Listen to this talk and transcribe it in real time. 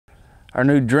Our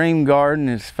new dream garden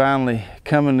is finally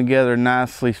coming together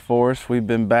nicely for us. We've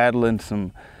been battling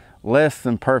some less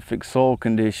than perfect soil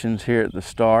conditions here at the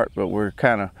start, but we're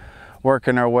kind of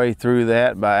working our way through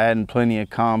that by adding plenty of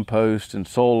compost and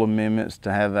soil amendments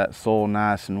to have that soil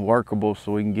nice and workable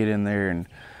so we can get in there and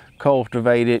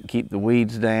cultivate it, keep the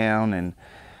weeds down, and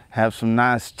have some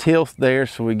nice tilth there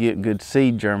so we get good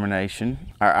seed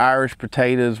germination. Our Irish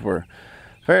potatoes were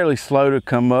fairly slow to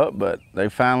come up, but they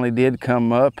finally did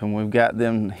come up, and we've got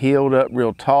them healed up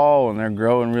real tall and they're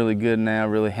growing really good now.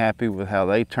 Really happy with how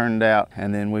they turned out.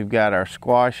 And then we've got our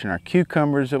squash and our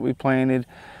cucumbers that we planted.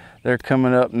 They're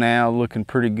coming up now, looking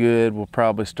pretty good. We'll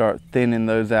probably start thinning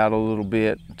those out a little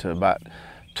bit to about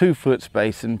 2-foot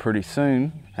spacing pretty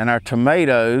soon. And our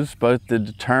tomatoes, both the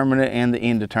determinate and the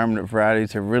indeterminate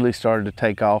varieties, have really started to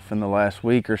take off in the last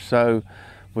week or so.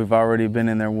 We've already been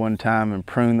in there one time and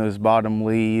pruned those bottom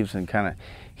leaves and kind of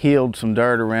healed some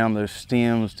dirt around those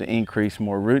stems to increase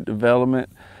more root development.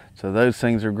 So those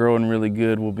things are growing really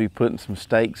good. We'll be putting some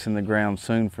stakes in the ground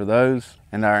soon for those.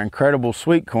 And our incredible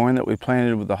sweet corn that we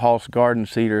planted with the Hoss garden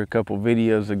seeder a couple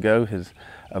videos ago has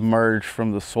emerged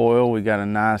from the soil. We got a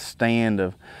nice stand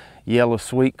of yellow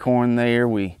sweet corn there.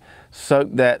 We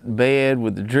soaked that bed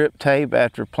with the drip tape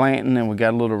after planting, and we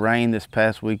got a little rain this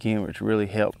past weekend, which really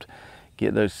helped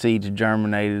get those seeds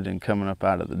germinated and coming up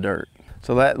out of the dirt.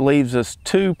 So that leaves us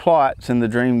 2 plots in the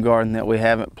dream garden that we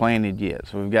haven't planted yet.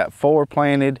 So we've got 4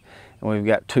 planted and we've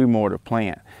got 2 more to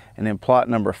plant. And in plot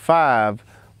number 5,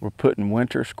 we're putting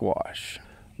winter squash.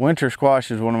 Winter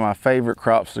squash is one of my favorite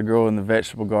crops to grow in the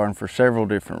vegetable garden for several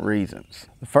different reasons.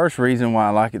 The first reason why I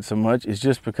like it so much is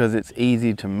just because it's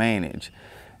easy to manage.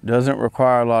 It doesn't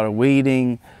require a lot of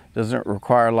weeding, doesn't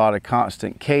require a lot of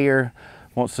constant care.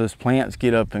 Once those plants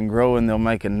get up and growing, they'll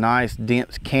make a nice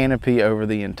dense canopy over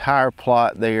the entire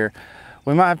plot there.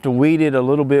 We might have to weed it a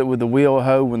little bit with the wheel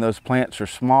hoe when those plants are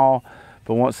small,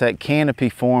 but once that canopy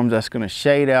forms, that's going to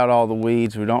shade out all the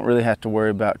weeds. We don't really have to worry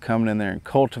about coming in there and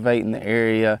cultivating the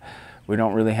area. We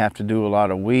don't really have to do a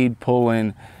lot of weed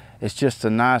pulling. It's just a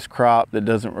nice crop that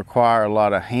doesn't require a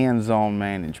lot of hands-on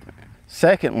management.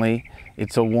 Secondly,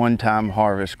 it's a one-time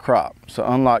harvest crop. So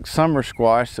unlike summer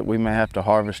squash that we may have to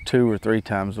harvest 2 or 3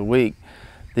 times a week,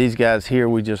 these guys here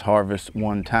we just harvest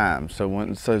one time. So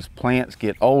once those plants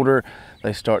get older,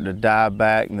 they start to die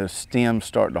back and those stems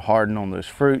start to harden on those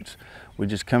fruits. We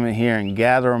just come in here and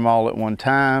gather them all at one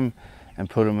time and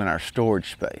put them in our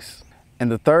storage space. And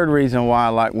the third reason why I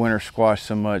like winter squash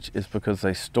so much is because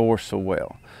they store so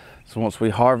well. So once we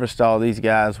harvest all these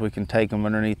guys, we can take them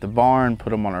underneath the barn,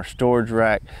 put them on our storage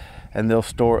rack, and they'll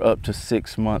store up to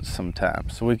 6 months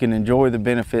sometimes. So we can enjoy the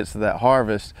benefits of that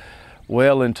harvest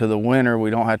well into the winter. We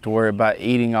don't have to worry about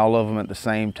eating all of them at the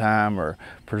same time or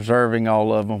preserving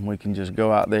all of them. We can just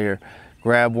go out there,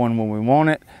 grab one when we want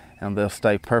it, and they'll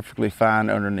stay perfectly fine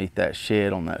underneath that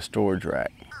shed on that storage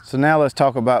rack. So now let's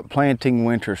talk about planting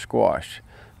winter squash.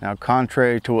 Now,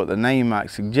 contrary to what the name might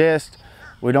suggest,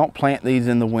 we don't plant these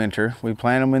in the winter. We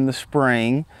plant them in the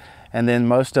spring, and then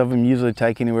most of them usually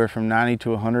take anywhere from 90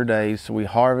 to 100 days. So we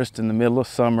harvest in the middle of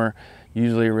summer,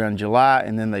 usually around July,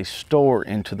 and then they store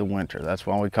into the winter. That's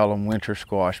why we call them winter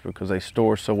squash, because they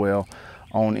store so well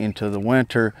on into the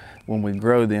winter when we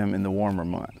grow them in the warmer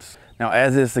months. Now,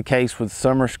 as is the case with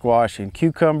summer squash and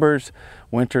cucumbers,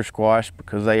 winter squash,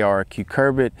 because they are a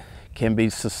cucurbit, can be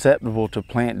susceptible to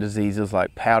plant diseases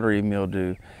like powdery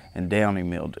mildew and downy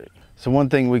mildew. So one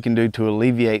thing we can do to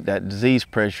alleviate that disease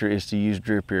pressure is to use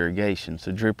drip irrigation.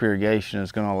 So drip irrigation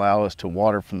is going to allow us to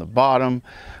water from the bottom.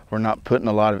 We're not putting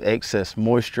a lot of excess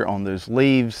moisture on those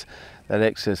leaves. That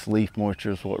excess leaf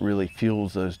moisture is what really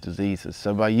fuels those diseases.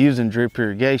 So by using drip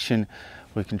irrigation,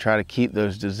 we can try to keep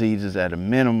those diseases at a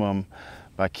minimum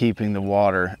by keeping the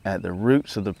water at the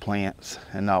roots of the plants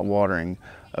and not watering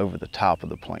over the top of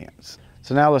the plants.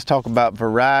 So now let's talk about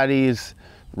varieties,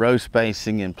 row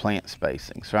spacing, and plant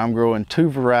spacing. So I'm growing 2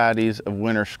 varieties of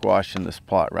winter squash in this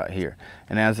plot right here.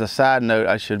 And as a side note,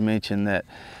 I should mention that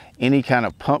any kind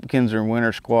of pumpkins or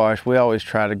winter squash, we always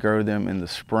try to grow them in the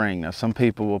spring. Now, some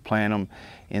people will plant them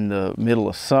in the middle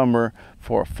of summer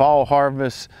for a fall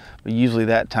harvest, but usually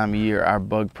that time of year our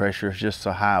bug pressure is just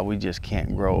so high we just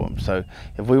can't grow them. So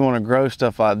if we want to grow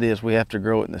stuff like this, we have to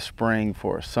grow it in the spring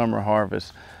for a summer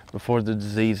harvest before the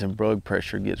disease and bug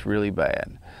pressure gets really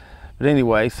bad. But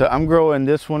anyway, so I'm growing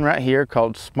this one right here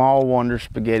called Small Wonder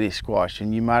Spaghetti Squash,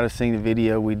 and you might have seen the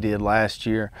video we did last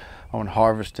year on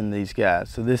harvesting these guys.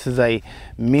 So this is a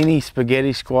mini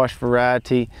spaghetti squash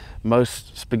variety.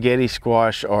 Most spaghetti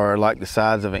squash are like the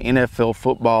size of an NFL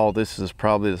football. This is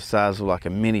probably the size of like a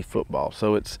mini football.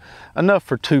 So it's enough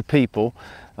for 2 people.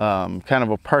 kind of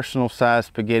a personal size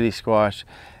spaghetti squash.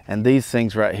 And these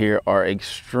things right here are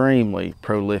extremely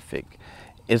prolific.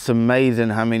 It's amazing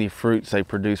how many fruits they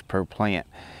produce per plant.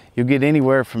 You'll get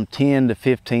anywhere from 10 to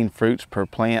 15 fruits per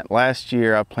plant. Last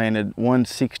year I planted one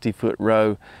 60-foot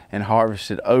row and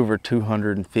harvested over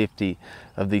 250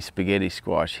 of these spaghetti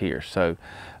squash here. So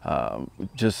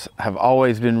just have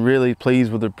always been really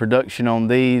pleased with the production on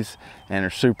these and are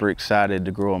super excited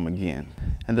to grow them again.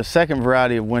 And the second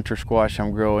variety of winter squash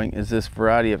I'm growing is this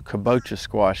variety of kabocha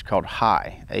squash called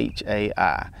Hai,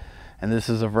 H-A-I. And this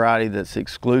is a variety that's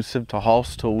exclusive to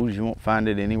Hoss Tools. You won't find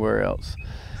it anywhere else.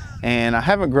 And I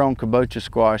haven't grown kabocha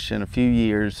squash in a few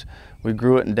years. We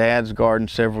grew it in Dad's garden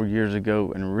several years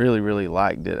ago and really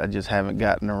liked it. I just haven't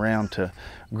gotten around to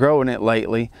growing it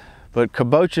lately. But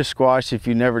kabocha squash, if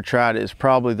you never tried it, is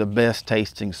probably the best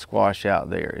tasting squash out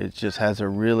there. It just has a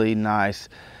really nice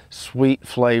sweet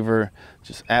flavor,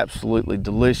 just absolutely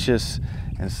delicious.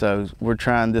 And so we're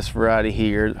trying this variety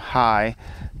here, Hai,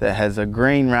 that has a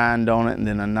green rind on it and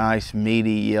then a nice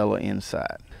meaty yellow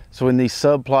inside. So in these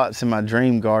subplots in my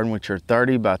dream garden, which are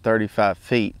 30 by 35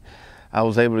 feet, I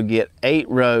was able to get 8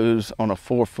 rows on a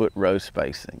 4-foot row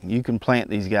spacing. You can plant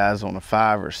these guys on a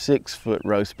 5 or 6-foot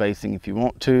row spacing if you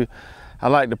want to. I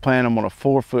like to plant them on a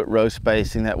 4-foot row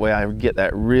spacing. That way I get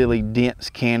that really dense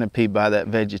canopy by that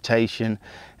vegetation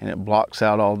and it blocks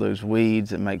out all those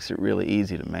weeds and makes it really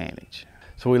easy to manage.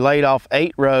 So we laid off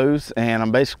 8 rows and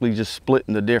I'm basically just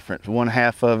splitting the difference.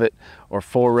 1/2 of it, or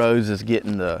 4 rows, is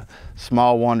getting the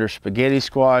small wonder spaghetti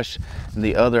squash, and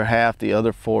the other half, the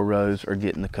other 4 rows, are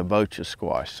getting the kabocha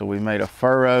squash. So we made a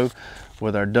furrow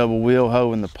with our double wheel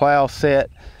hoe and the plow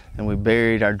set, and we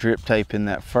buried our drip tape in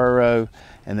that furrow,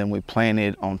 and then we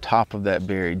planted on top of that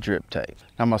buried drip tape.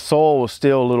 Now my soil was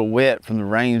still a little wet from the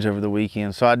rains over the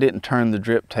weekend, so I didn't turn the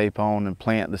drip tape on and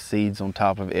plant the seeds on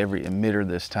top of every emitter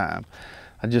this time.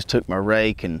 I just took my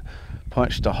rake and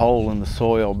punched a hole in the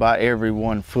soil about every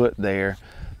 1 foot there,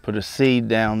 put a seed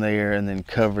down there, and then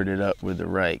covered it up with the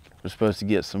rake. We're supposed to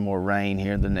get some more rain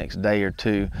here the next day or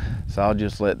two, so I'll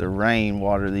just let the rain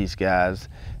water these guys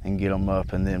and get them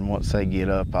up, and then once they get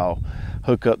up, I'll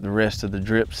hook up the rest of the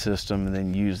drip system and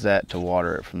then use that to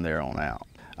water it from there on out.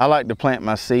 I like to plant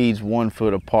my seeds 1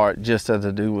 foot apart, just as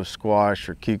I do with squash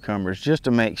or cucumbers, just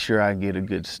to make sure I get a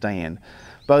good stand.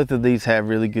 Both of these have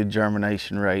really good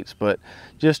germination rates, but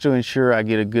just to ensure I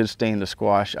get a good stand of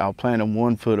squash, I'll plant them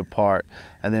 1 foot apart,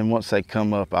 and then once they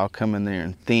come up, I'll come in there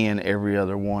and thin every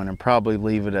other one and probably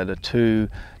leave it at a 2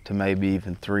 to maybe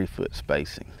even 3 foot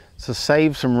spacing. So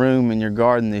save some room in your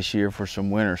garden this year for some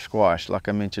winter squash. Like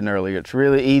I mentioned earlier, it's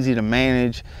really easy to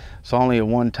manage. It's only a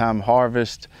one-time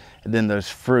harvest, and then those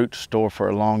fruits store for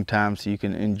a long time so you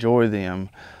can enjoy them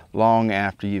long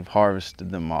after you've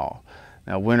harvested them all.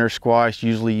 Now winter squash,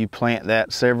 usually you plant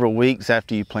that several weeks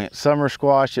after you plant summer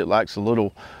squash. It likes a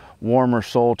little warmer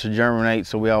soil to germinate,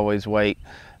 so we always wait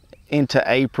into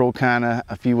April, kind of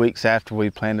a few weeks after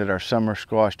we planted our summer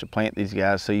squash, to plant these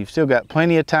guys. So you've still got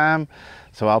plenty of time.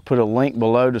 So I'll put a link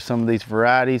below to some of these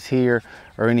varieties here,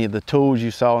 or any of the tools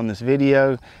you saw in this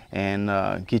video,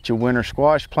 and get your winter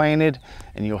squash planted,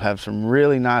 and you'll have some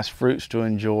really nice fruits to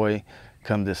enjoy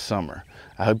come this summer.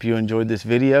 I hope you enjoyed this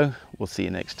video. We'll see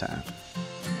you next time.